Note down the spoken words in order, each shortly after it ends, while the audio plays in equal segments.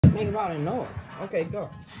about in noise. Okay, go.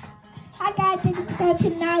 Hi guys, this is Coach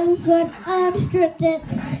Nyla Goods Unscripted.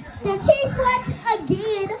 The Chiefs won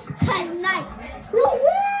again tonight.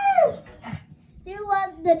 Woo-woo!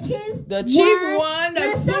 The Chiefs won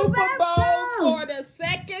the Super Bowl for the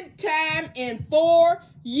second time in 4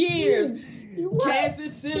 years.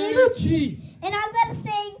 Kansas City Chiefs. And I'm going to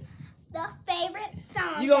sing the favorite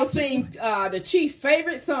song. You going to sing the Chiefs'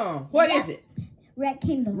 favorite song. What is it? Red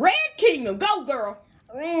Kingdom. Red Kingdom. Go, girl.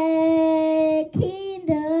 Red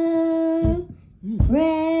Kingdom.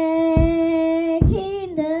 Red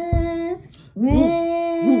Kingdom.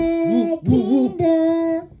 Red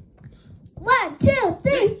Kingdom. 1, 2,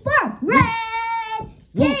 3, 4. Red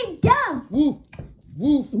Kingdom. Woo.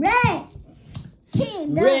 Woo. Red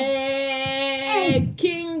Kingdom. Red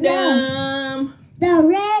Kingdom. The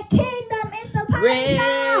Red Kingdom is the party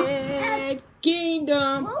now. Red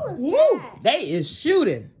Kingdom. What was Woo. that? They is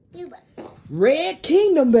shooting. Red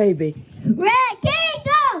Kingdom, baby. Red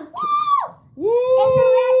Kingdom. Woo. Woo.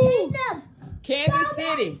 It's the Red Kingdom. Kansas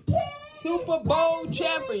City. Super Bowl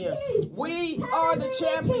champions. We are the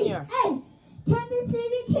champion. Hey, Kansas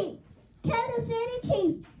City Chiefs. Kansas City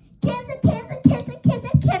Chiefs. Kansas City Chiefs.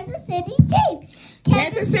 Kansas City Chiefs.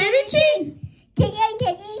 Kansas City Chiefs.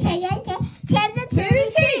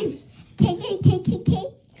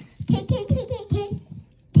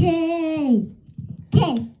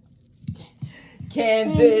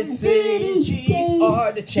 Kansas City Chiefs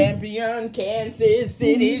are the champion. Kansas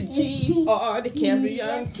City Chiefs are the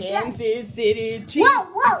champion. Kansas City Chiefs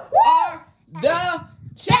are the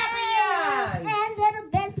champions. And they're the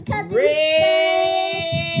best because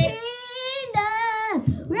Red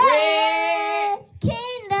Kingdom. Red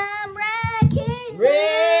Kingdom. Red Kingdom.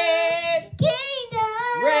 Red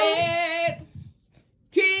Kingdom. Red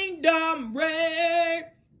Kingdom. Red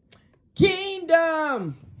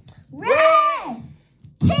Kingdom. Red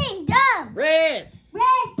Kingdom. Red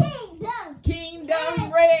Kingdom.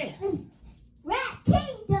 Kingdom. Red. Red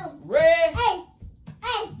Kingdom. Red. Hey.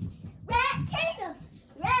 Red Kingdom.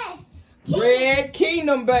 Red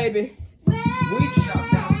Kingdom, baby.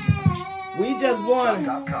 We just won.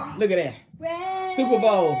 Look at that. Red. Super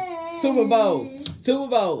Bowl. Super Bowl. Super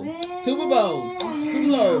Bowl. Super Bowl. Super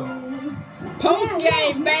Bowl. Post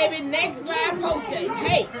game, baby. Next live post game.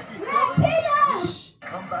 Hey. Red Kingdom.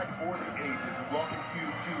 Come back for the ages and welcome you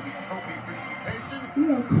to the trophy presentation.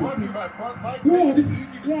 Brought to you by Bud Light, making it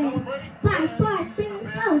easy to celebrate and fans to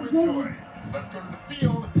enjoy. Let's go to the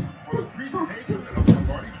field for the presentation of the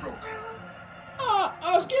Lombardi Trophy.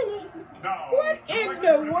 Excuse me. Now, What in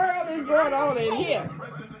the world is going on in here?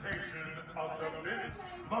 presentation of the Vince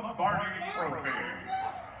Lombardi Trophy.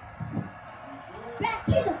 Red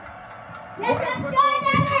Kingdom. Let's enjoy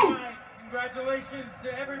that. Congratulations to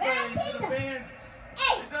everybody, to the fans.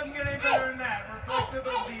 It doesn't get any better than that. Reflective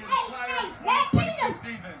of the entire 2022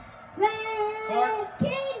 season. Red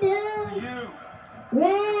Kingdom. To you,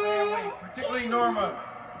 Red family, particularly Norma,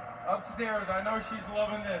 upstairs. I know she's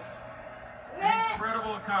loving this. An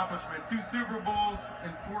incredible accomplishment. 2 Super Bowls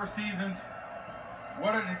in 4 seasons.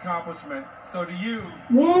 What an accomplishment. So to you,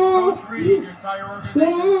 Coach Reed, your entire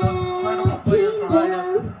organization, those incredible players behind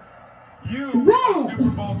us, you are Super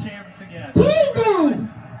Bowl champions again. Kingdom.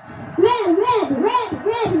 Red Kingdom. Red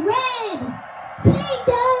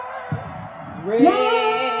Kingdom. Red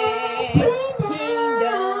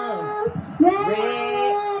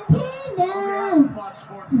Kingdom. Fox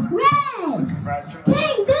Sports. Red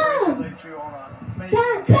Kingdom. The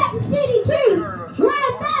Kansas City Chiefs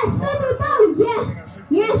won the Super Bowl. Yeah.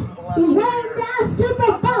 We won the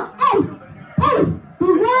Super Bowl. Hey. We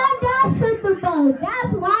won the Super Bowl.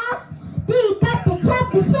 That's why they got the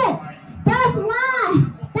championship. That's why.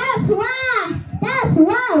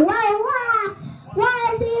 Why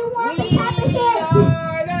is he won the championship? We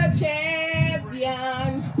are the champion.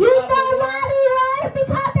 You know why we won it?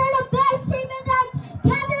 Because they're the best team in the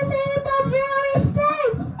Kansas City Missouri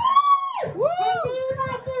State. Woo! They seem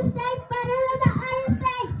like this state better than the other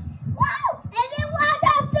states. Woo! And they won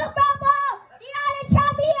the Super Bowl. They are the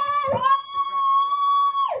champions.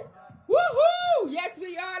 Woohoo! Yes,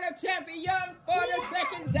 we are the champion for the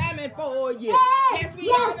second time in 4 years. Yes, we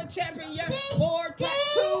are the champion for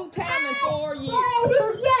 2 times in 4 years.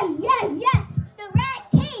 Yeah.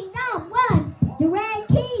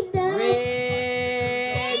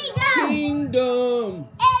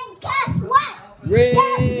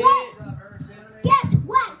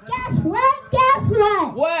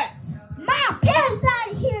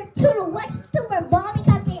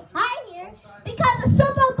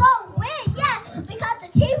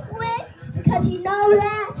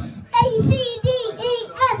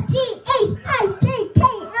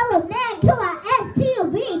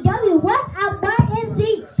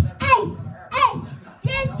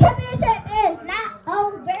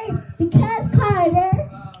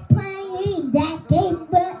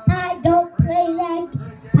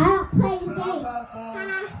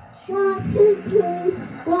 1, 2, 3.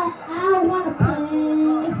 Well, I want to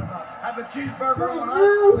play. Have a cheeseburger on us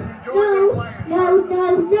No, and enjoy the playing.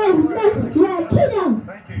 no. Red Kingdom.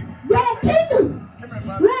 Thank you. Red Kingdom. Come here,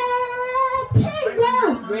 bud. Red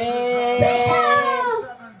Kingdom.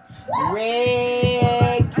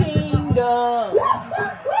 Red Kingdom.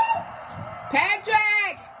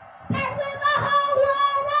 Patrick! Patrick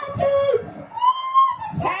Mahomes, 1,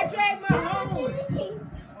 2. Patrick Mahomes!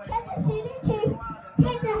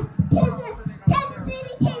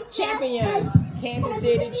 Champions! Kansas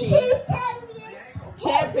City Chiefs!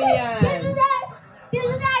 Champions! This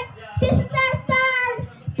is our third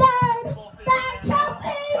trophy. I just want to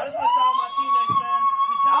shout out my teammates, man.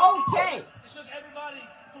 We challenged Okay. It took everybody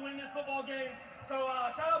to win this football game. So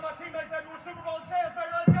shout out my teammates, baby. We're Super Bowl champs,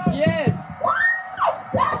 baby. Let's go. Yes!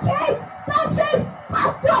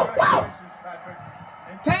 Congratulations, Patrick.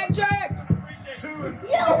 And Patrick! Appreciate it. 2 and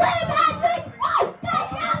You win, Patrick!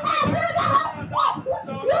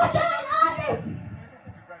 You did honors!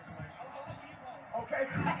 Okay.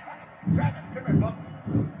 Travis, come here, bub.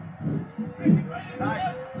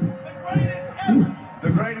 Nice. The greatest ever. The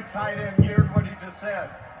greatest tight end. You heard what he just said.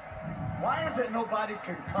 Why is it nobody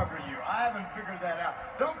can cover you? I haven't figured that out.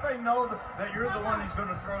 Don't they know that you're the one he's going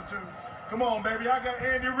to throw to? Come on, baby. I got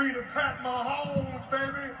Andy Reid and Pat Mahomes,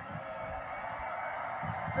 baby.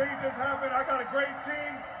 Things just happened. I got a great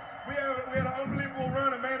team. We had an unbelievable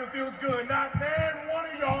run, and man, it feels good. Not one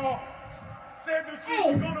of y'all said the Chiefs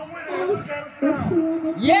were going to win it. Look at us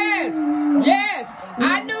now. Yes! Yes!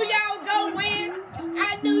 I knew y'all was gonna win!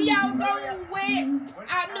 I knew y'all gonna win!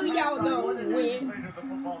 I knew y'all What gonna did you win! say to the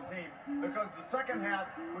football team? Because the second half,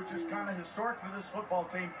 which is kind of historic for this football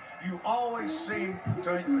team, you always seem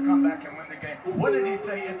to come back and win the game. What did he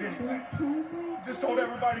say, if anything? Just told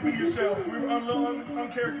everybody be yourselves. We were a little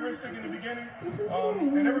uncharacteristic in the beginning,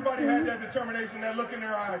 and everybody had that determination, that look in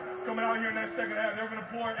their eye coming out here in that second half. They were going to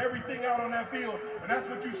pour everything out on that field, and that's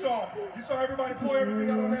what you saw. You saw everybody pour everything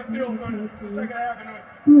out on that field for the second half,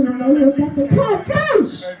 and sure enough, that Chiefs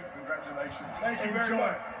game. Congratulations. Thank you very Enjoy.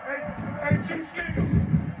 much. Hey, Chiefs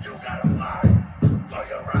Kingdom, you got to fight for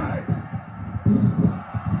your right.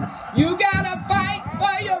 You gotta fight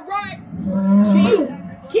for your right! Chief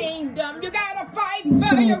Kingdom, you gotta fight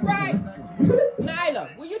for your right!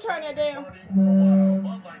 Nyla, will you turn that down?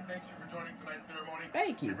 Thank you for joining tonight's ceremony.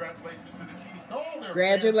 Thank you. Congratulations to the Chiefs. All their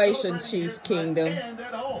Congratulations, fans Chiefs celebrating here Kingdom. tonight and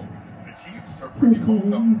at home. The Chiefs are bringing home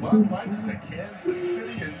the bloodlines to Kansas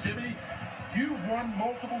City. And Jimmy, you've won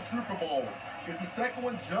multiple Super Bowls. Is the second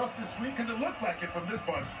one just as sweet? Because it looks like it from this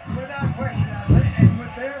bunch. Without question, and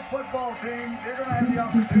with their football team, they're going to have the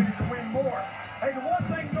opportunity to win more. Hey, the one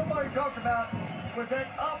thing nobody talked about was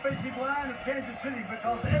that offensive line of Kansas City,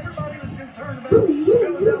 because everybody was concerned about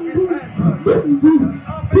Philadelphia's pass rush. The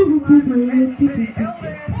offensive line of Kansas City held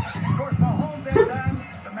in. Of course, Mahomes had time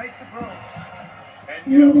to make the throw. And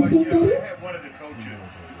you know what? I had one of the coaches,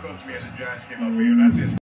 because we had the Giants came up here, and I said,